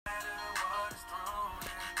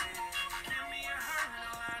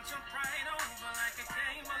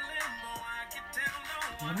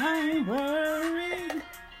I ain't worried.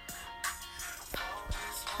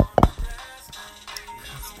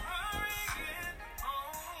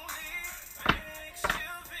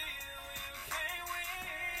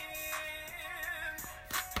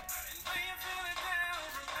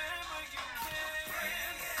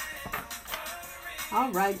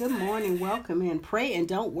 All right, good morning. Welcome in. Pray and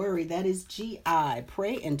don't worry. That is GI.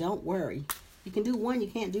 Pray and don't worry. You can do one, you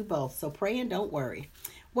can't do both. So pray and don't worry.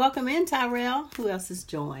 Welcome in, Tyrell. Who else has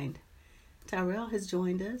joined? Tyrell has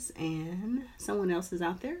joined us, and someone else is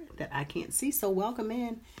out there that I can't see. So welcome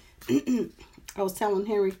in. I was telling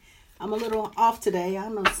Henry, I'm a little off today. I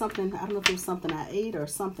don't know if it was something I ate or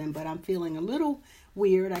something, but I'm feeling a little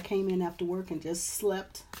weird. I came in after work and just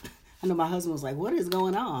slept. I know my husband was like, what is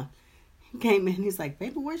going on? He came in, he's like,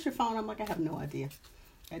 baby, where's your phone? I'm like, I have no idea.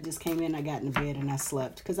 I just came in, I got in the bed, and I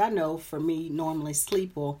slept. Because I know, for me, normally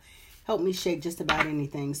sleep will help me shake just about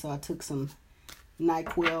anything. So I took some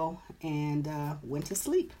NyQuil and went to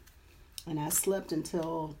sleep. And I slept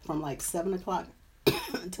from like 7 o'clock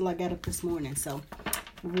until I got up this morning. So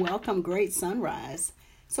welcome, great sunrise.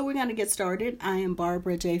 So we're going to get started. I am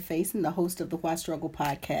Barbara J. Faison, the host of the Why Struggle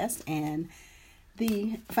podcast and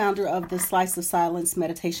the founder of the Slice of Silence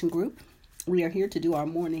meditation group. We are here to do our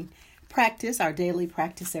morning practice, our daily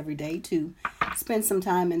practice every day, to spend some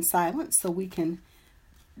time in silence so we can,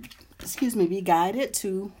 be guided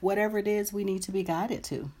to whatever it is we need to be guided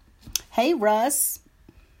to. Hey, Russ.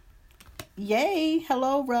 Yay.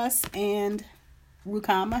 Hello, Russ and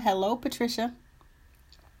Rukama. Hello, Patricia.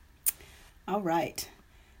 All right.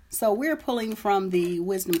 So we're pulling from the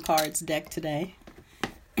Wisdom Cards deck today,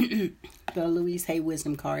 the Louise Hay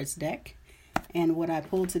Wisdom Cards deck. And what I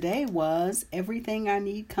pulled today was, everything I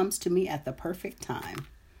need comes to me at the perfect time.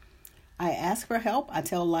 I ask for help, I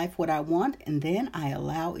tell life what I want, and then I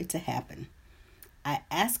allow it to happen. I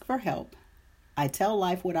ask for help, I tell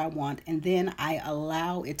life what I want, and then I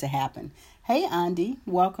allow it to happen. Hey, Andy,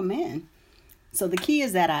 welcome in. So the key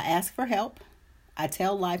is that I ask for help, I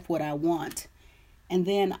tell life what I want, and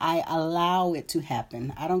then I allow it to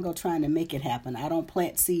happen. I don't go trying to make it happen. I don't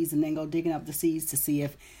plant seeds and then go digging up the seeds to see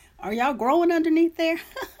if, are y'all growing underneath there?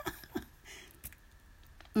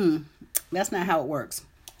 That's not how it works.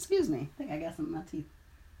 Excuse me. I think I got something in my teeth.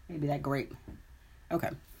 Maybe that grape. Okay.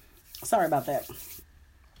 Sorry about that.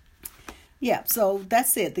 Yeah, so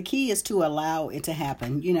that's it. The key is to allow it to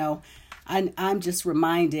happen. You know, I'm just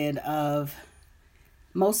reminded of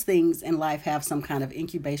most things in life have some kind of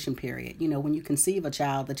incubation period. You know, when you conceive a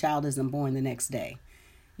child, the child isn't born the next day.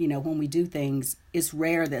 You know, when we do things, it's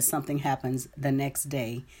rare that something happens the next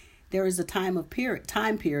day. There is a time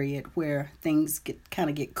period where things get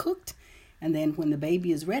cooked, and then when the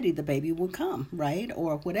baby is ready, the baby will come, right?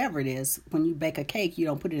 Or whatever it is. When you bake a cake, you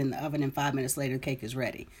don't put it in the oven and 5 minutes later the cake is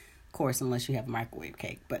ready. Of course, unless you have a microwave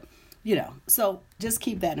cake. But, so just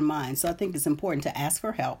keep that in mind. So I think it's important to ask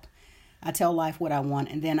for help. I tell life what I want,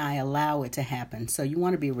 and then I allow it to happen. So you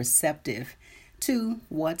want to be receptive to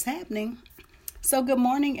what's happening. So good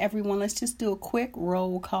morning, everyone. Let's just do a quick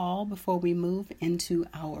roll call before we move into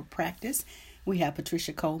our practice. We have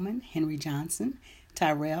Patricia Coleman, Henry Johnson,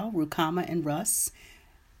 Tyrell, Rukama, and Russ,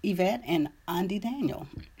 Yvette, and Andy Daniel.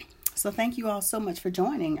 So thank you all so much for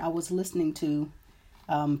joining. I was listening to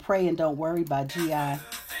Pray and Don't Worry by GI.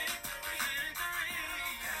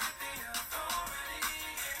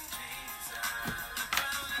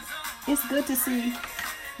 It's good to see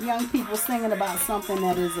young people singing about something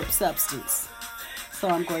that is of substance. So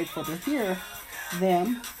I'm grateful to hear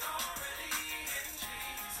them.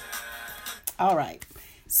 All right.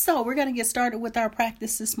 So we're going to get started with our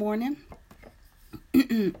practice this morning.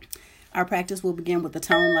 Our practice will begin with a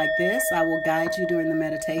tone like this. I will guide you during the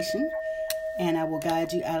meditation, and I will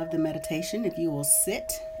guide you out of the meditation if you will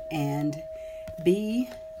sit and be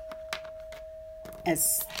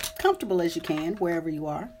as comfortable as you can wherever you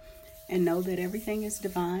are, and know that everything is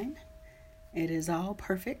divine. It is all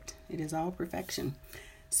perfect. It is all perfection.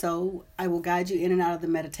 So I will guide you in and out of the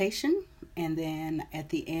meditation. And then at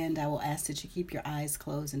the end, I will ask that you keep your eyes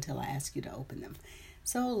closed until I ask you to open them.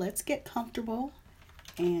 So let's get comfortable.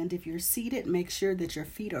 And if you're seated, make sure that your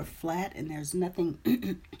feet are flat and there's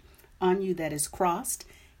nothing on you that is crossed.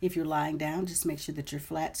 If you're lying down, just make sure that you're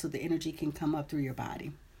flat so the energy can come up through your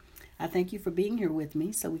body. I thank you for being here with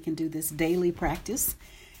me so we can do this daily practice.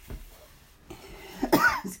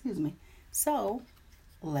 Excuse me. So,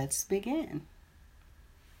 let's begin.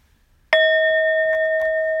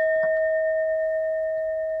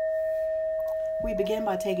 We begin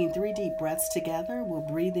by taking 3 deep breaths together. We'll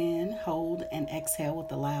breathe in, hold, and exhale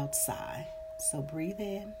with a loud sigh. So breathe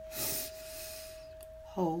in,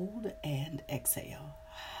 hold, and exhale.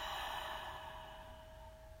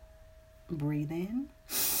 Breathe in,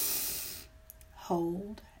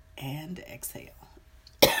 hold, and exhale.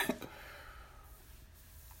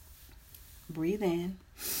 Breathe in,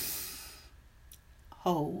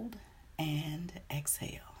 hold, and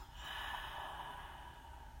exhale.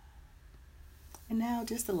 And now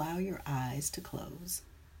just allow your eyes to close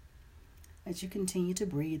as you continue to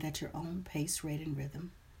breathe at your own pace, rate, and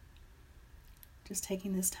rhythm. Just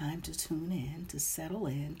taking this time to tune in, to settle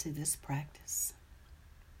into this practice.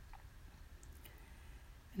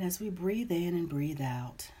 And as we breathe in and breathe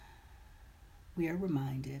out, we are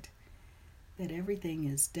reminded that everything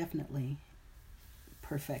is definitely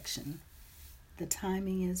perfection. The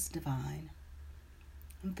timing is divine.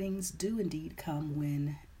 And things do indeed come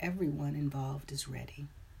when everyone involved is ready.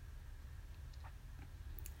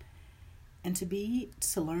 And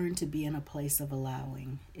to learn to be in a place of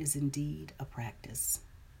allowing is indeed a practice.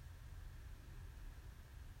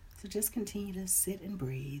 So just continue to sit and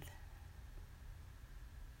breathe.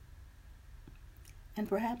 And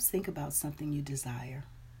perhaps think about something you desire.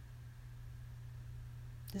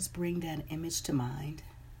 Just bring that image to mind.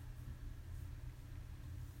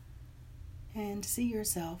 And see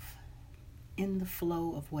yourself in the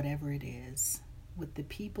flow of whatever it is, with the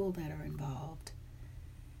people that are involved,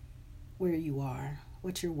 where you are,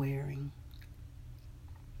 what you're wearing,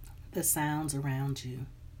 the sounds around you,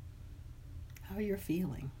 how you're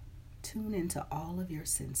feeling. Tune into all of your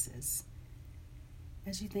senses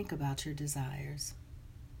as you think about your desires.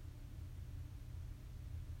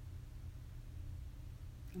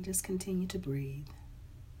 And just continue to breathe.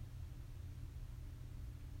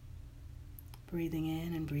 Breathing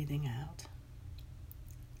in and breathing out.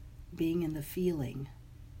 Being in the feeling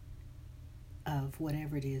of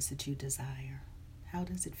whatever it is that you desire. How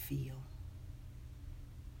does it feel?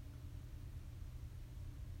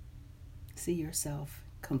 See yourself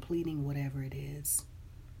completing whatever it is.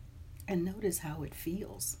 And notice how it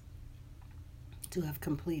feels to have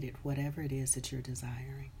completed whatever it is that you're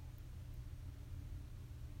desiring.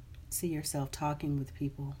 See yourself talking with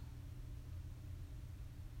people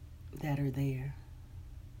that are there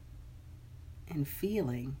and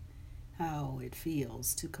feeling how it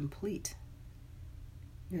feels to complete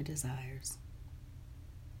your desires.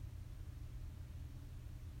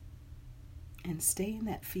 And stay in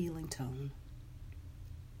that feeling tone.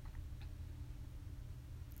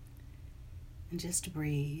 And just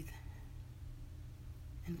breathe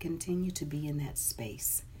and continue to be in that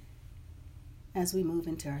space as we move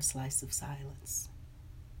into our slice of silence.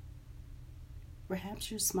 Perhaps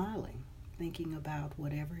you're smiling, thinking about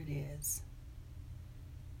whatever it is.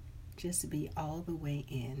 Just be all the way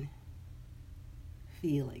in,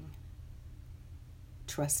 feeling,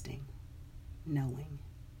 trusting, knowing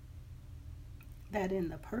that in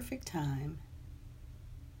the perfect time,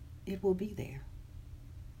 it will be there.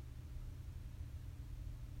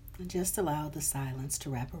 And just allow the silence to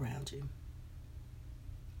wrap around you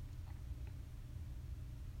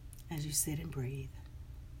as you sit and breathe.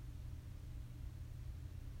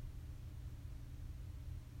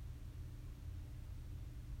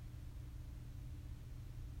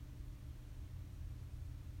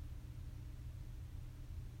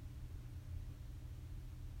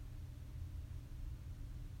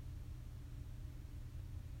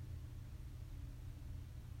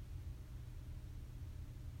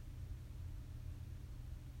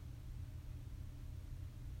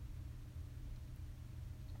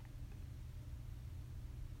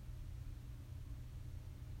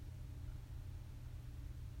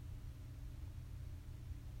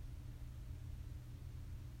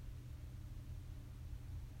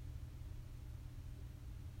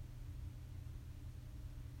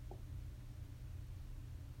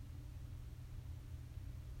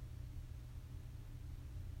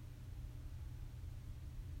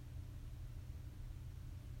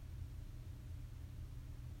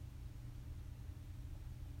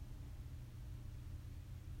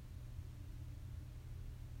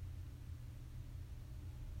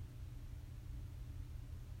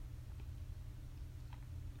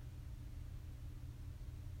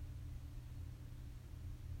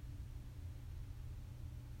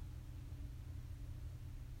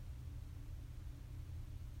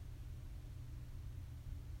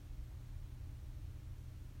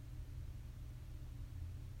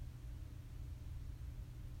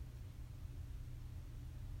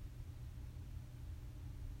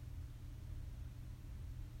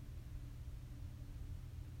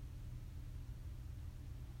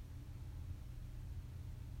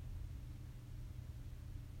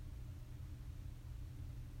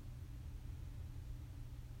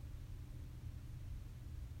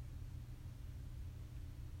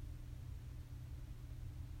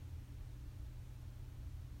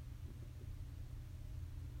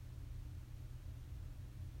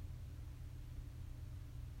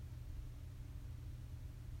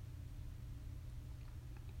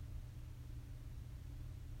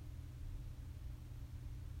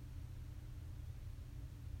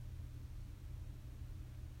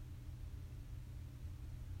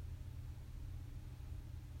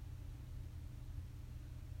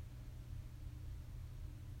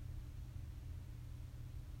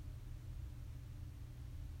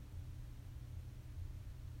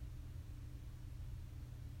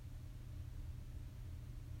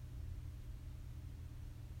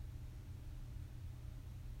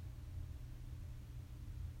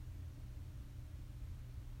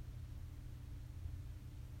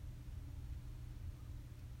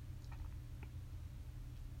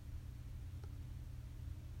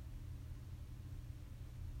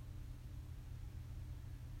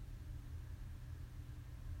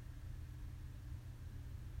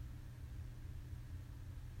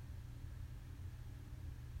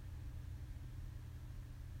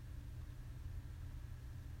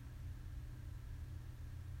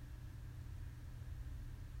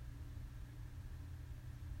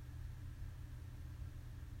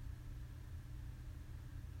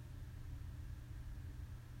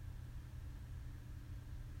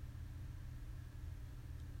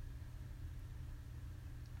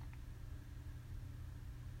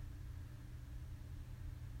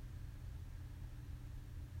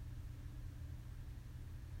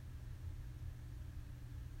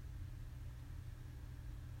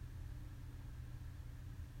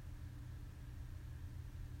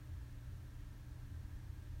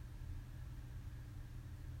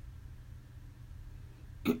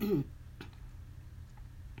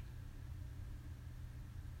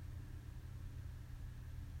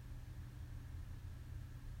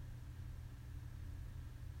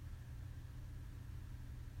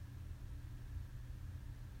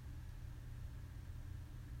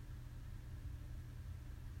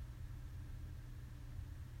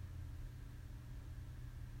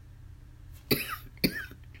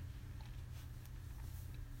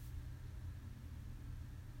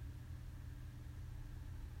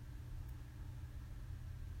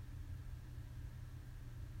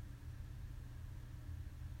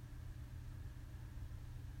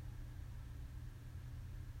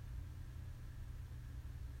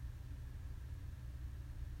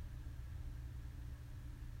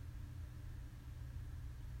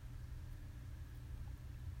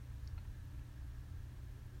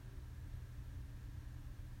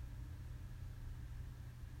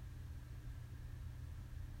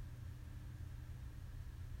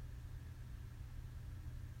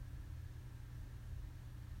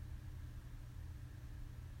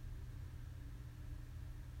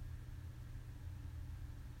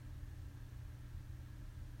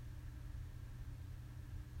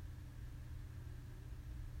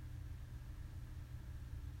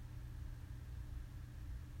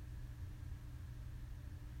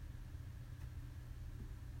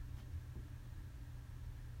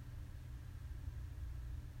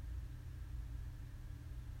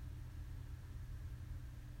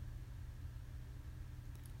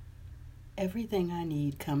 Everything I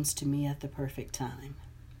need comes to me at the perfect time.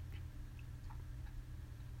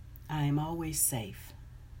 I am always safe.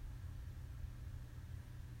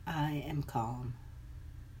 I am calm.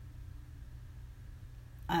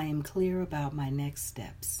 I am clear about my next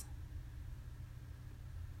steps.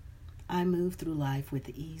 I move through life with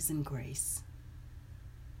ease and grace.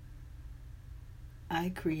 I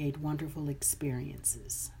create wonderful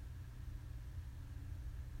experiences.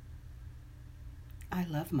 I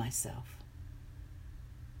love myself.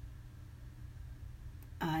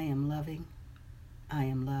 I am loving. I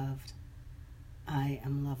am loved. I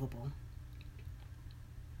am lovable.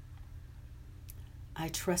 I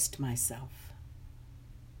trust myself.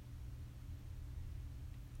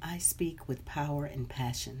 I speak with power and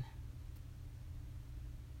passion.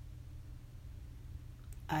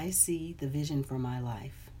 I see the vision for my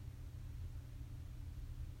life.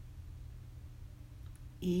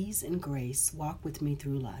 Ease and grace walk with me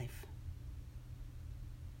through life.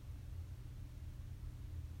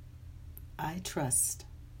 I trust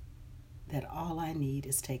that all I need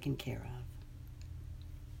is taken care of.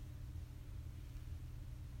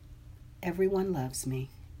 Everyone loves me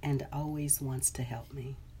and always wants to help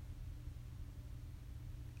me.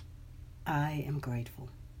 I am grateful.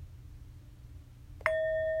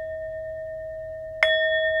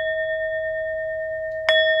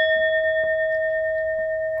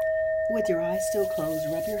 With your eyes still closed,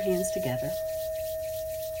 rub your hands together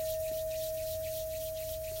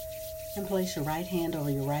and place your right hand over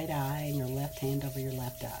your right eye and your left hand over your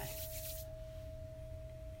left eye.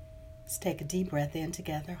 Let's take a deep breath in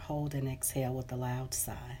together, hold and exhale with a loud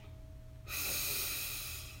sigh.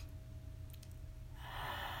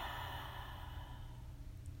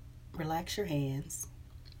 Relax your hands,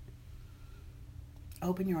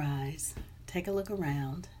 open your eyes, take a look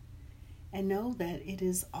around, and know that it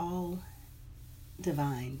is all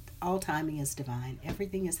divine. All timing is divine.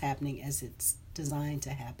 Everything is happening as it's designed to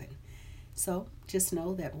happen. So just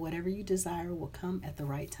know that whatever you desire will come at the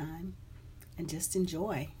right time, and just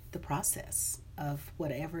enjoy the process of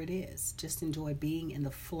whatever it is. Just enjoy being in the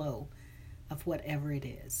flow of whatever it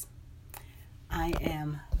is. I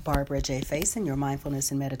am Barbara J. Faison, your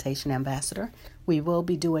Mindfulness and Meditation Ambassador. We will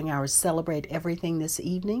be doing our Celebrate Everything this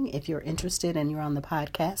evening. If you're interested and you're on the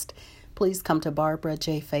podcast, please come to Barbara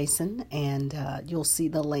J. Faison, and you'll see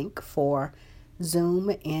the link for Zoom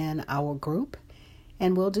in our group.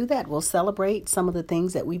 And we'll do that. We'll celebrate some of the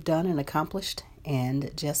things that we've done and accomplished, and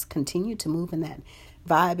just continue to move in that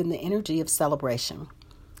vibe and the energy of celebration.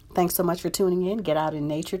 Thanks so much for tuning in. Get out in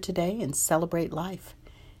nature today and celebrate life.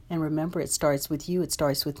 And remember, it starts with you. It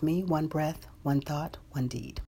starts with me. One breath, one thought, one deed.